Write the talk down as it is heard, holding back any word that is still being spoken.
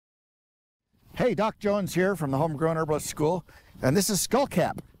Hey, Doc Jones here from the Homegrown Herbalist School, and this is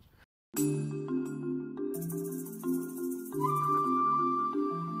Skullcap.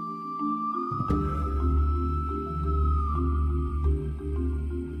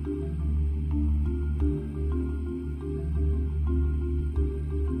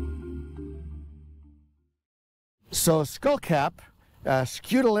 So Skullcap,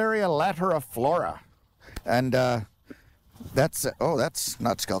 Scutellaria lateriflora, and that's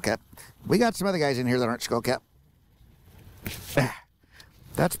not Skullcap. We got some other guys in here that aren't Skullcap.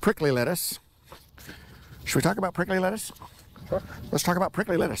 That's prickly lettuce. Should we talk about prickly lettuce? Sure. Let's talk about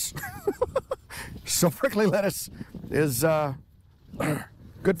prickly lettuce. So prickly lettuce is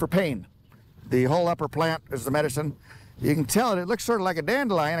good for pain. The whole upper plant is the medicine. You can tell it looks sort of like a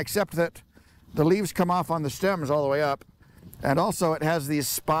dandelion, except that the leaves come off on the stems all the way up, and also it has these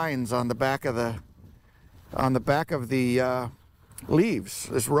spines on the back of the leaves.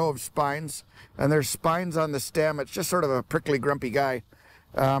 This row of spines, and there's spines on the stem. It's just sort of a prickly, grumpy guy.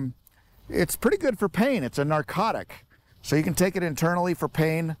 It's pretty good for pain. It's a narcotic, so you can take it internally for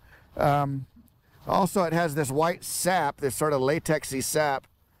pain. Also, it has this white sap, this sort of latexy sap.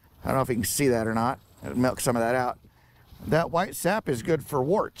 I don't know if you can see that or not. It'll milk some of that out. That white sap is good for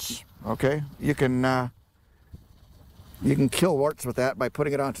warts. Okay, you can kill warts with that by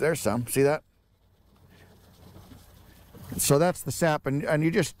putting it onto there some. See that? So that's the sap, and you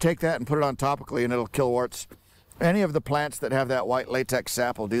just take that and put it on topically, and it'll kill warts. Any of the plants that have that white latex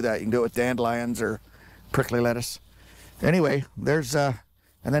sap will do that. You can do it with dandelions or prickly lettuce. Anyway, there's and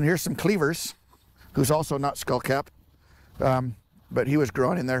then here's some cleavers, who's also not Skullcap, but he was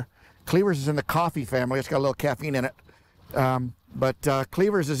growing in there. Cleavers is in the coffee family. It's got a little caffeine in it. But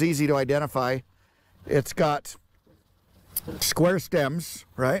cleavers is easy to identify. It's got square stems,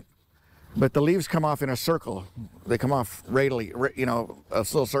 right? But the leaves come off in a circle. They come off radially, you know, a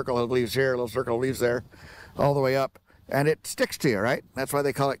little circle of leaves here, a little circle of leaves there, all the way up. And it sticks to you, right? That's why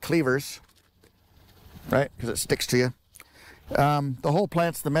they call it cleavers, right? Because it sticks to you. The whole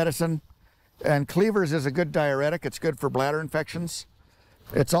plant's the medicine. And cleavers is a good diuretic. It's good for bladder infections.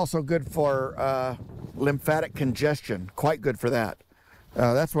 It's also good for lymphatic congestion. Quite good for that.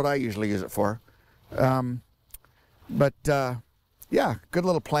 That's what I usually use it for. Yeah, good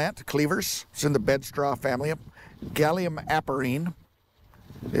little plant, cleavers. It's in the bedstraw family. Gallium aperine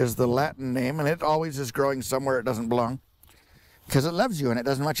is the Latin name, and it always is growing somewhere it doesn't belong because it loves you and it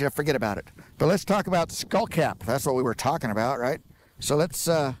doesn't want you to forget about it. But let's talk about Skullcap. That's what we were talking about, right? So let's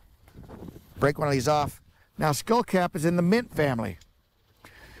break one of these off. Now, Skullcap is in the mint family.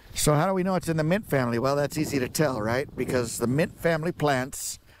 So how do we know it's in the mint family? Well, that's easy to tell, right? Because the mint family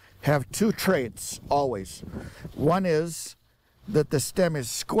plants have two traits always. One is that the stem is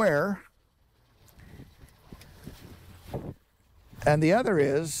square, and the other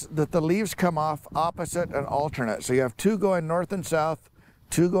is that the leaves come off opposite and alternate. So you have two going north and south,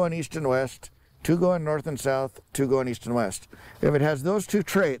 two going east and west, two going north and south, two going east and west. If it has those two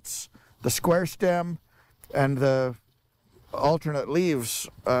traits, the square stem and the alternate leaves,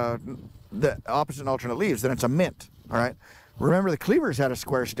 the opposite and alternate leaves, then it's a mint, all right? Remember, the cleavers had a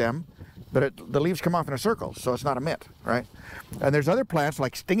square stem, but the leaves come off in a circle, so it's not a mint, right? And there's other plants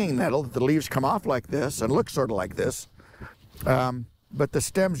like stinging nettle that the leaves come off like this and look sort of like this, but the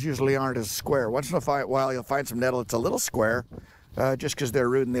stems usually aren't as square. Once in a while, you'll find some nettle that's a little square, just because they're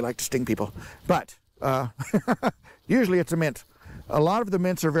rude and they like to sting people. But usually it's a mint. A lot of the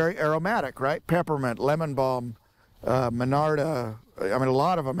mints are very aromatic, right? Peppermint, lemon balm, Monarda. I mean, a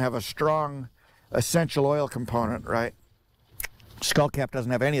lot of them have a strong essential oil component, right? Skullcap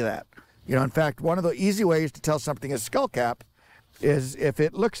doesn't have any of that. You know, in fact, one of the easy ways to tell something is Skullcap is if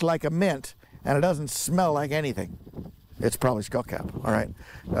it looks like a mint and it doesn't smell like anything, it's probably Skullcap, all right?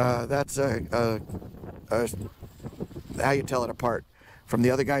 That's how you tell it apart from the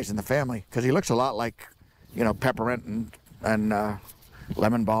other guys in the family, because he looks a lot like, you know, peppermint and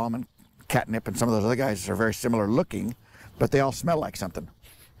lemon balm and catnip, and some of those other guys are very similar looking, but they all smell like something.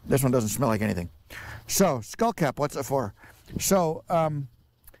 This one doesn't smell like anything. So, Skullcap, what's it for? So,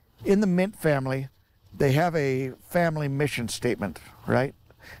 in the mint family, they have a family mission statement, right?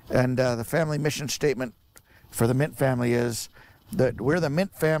 And the family mission statement for the mint family is that we're the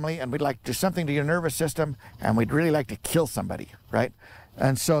mint family and we'd like to do something to your nervous system and we'd really like to kill somebody, right?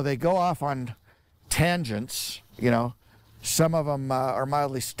 And so they go off on tangents, you know. Some of them are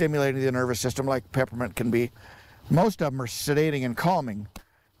mildly stimulating the nervous system, like peppermint can be. Most of them are sedating and calming,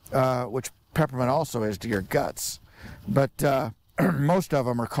 which peppermint also is to your guts. But most of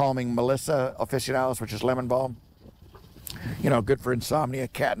them are calming. Melissa officinalis, which is lemon balm, you know, good for insomnia.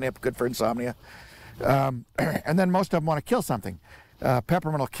 Catnip, good for insomnia. And then most of them want to kill something.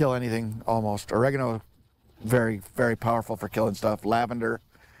 Peppermint will kill anything almost. Oregano, very, very powerful for killing stuff. Lavender.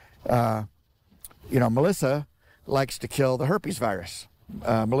 You know, Melissa likes to kill the herpes virus.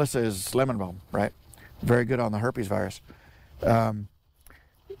 Melissa is lemon balm, right? Very good on the herpes virus.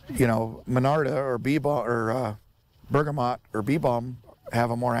 You know, Monarda or bee balm or bergamot or bee balm have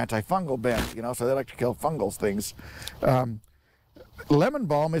a more antifungal bent, you know, so they like to kill fungal things. Lemon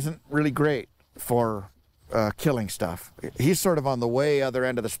balm isn't really great for killing stuff. He's sort of on the way other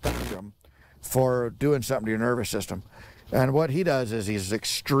end of the spectrum for doing something to your nervous system. And what he does is he's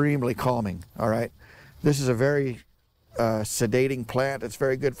extremely calming, all right? This is a very sedating plant. It's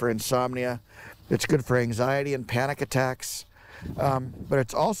very good for insomnia. It's good for anxiety and panic attacks. But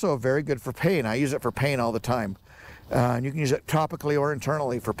it's also very good for pain. I use it for pain all the time. And you can use it topically or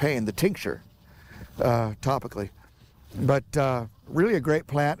internally for pain, the tincture, topically. But really a great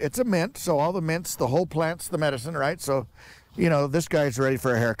plant. It's a mint, so all the mints, the whole plant's the medicine, right? So, you know, this guy's ready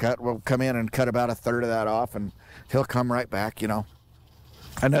for a haircut. We'll come in and cut about a third of that off, and he'll come right back, you know.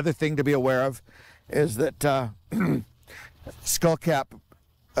 Another thing to be aware of is that Skullcap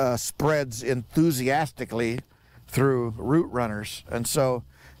spreads enthusiastically through root runners, and so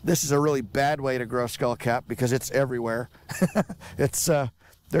this is a really bad way to grow Skullcap because it's everywhere. It's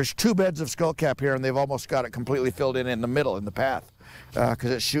there's 2 beds of Skullcap here, and they've almost got it completely filled in the middle in the path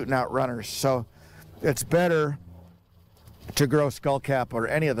because it's shooting out runners. So it's better to grow Skullcap or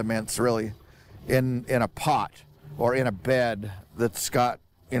any of the mints really in a pot or in a bed that's got,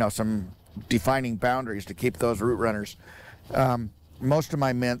 you know, some defining boundaries to keep those root runners. Most of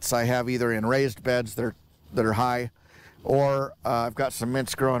my mints I have either in raised beds that are high, or I've got some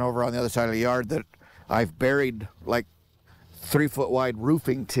mints growing over on the other side of the yard that I've buried like 3-foot wide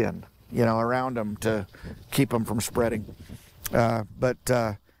roofing tin, you know, around them to keep them from spreading.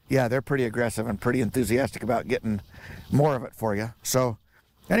 Yeah, they're pretty aggressive and pretty enthusiastic about getting more of it for you. So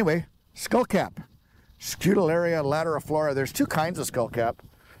anyway, Skullcap, Scutellaria lateriflora. There's 2 kinds of Skullcap.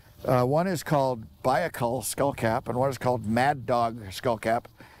 One is called Biacull Skullcap, and one is called Mad Dog Skullcap.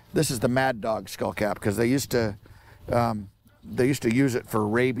 This is the Mad Dog Skullcap because they used to use it for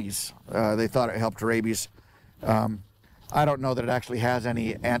rabies. They thought it helped rabies. I don't know that it actually has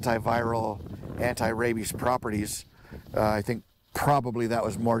any antiviral, anti-rabies properties. I think probably that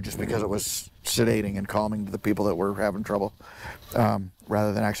was more just because it was sedating and calming to the people that were having trouble,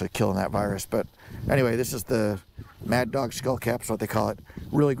 rather than actually killing that virus. But anyway, this is the Mad Dog Skullcap, is what they call it.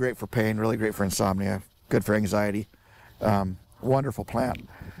 Really great for pain, really great for insomnia, good for anxiety. Wonderful plant.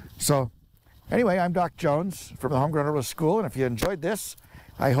 So anyway, I'm Doc Jones from the Homegrown Herbalist School, and if you enjoyed this,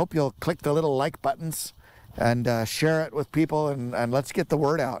 I hope you'll click the little like buttons and share it with people, and let's get the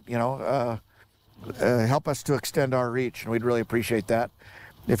word out, you know. Help us to extend our reach, and we'd really appreciate that.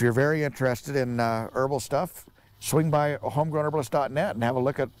 If you're very interested in herbal stuff, swing by homegrownherbalist.net and have a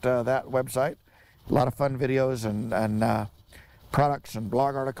look at that website. A lot of fun videos and products and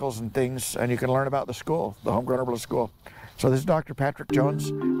blog articles and things, and you can learn about the school, the Homegrown Herbalist School. So this is Dr. Patrick Jones,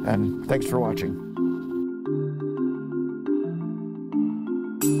 and thanks for watching.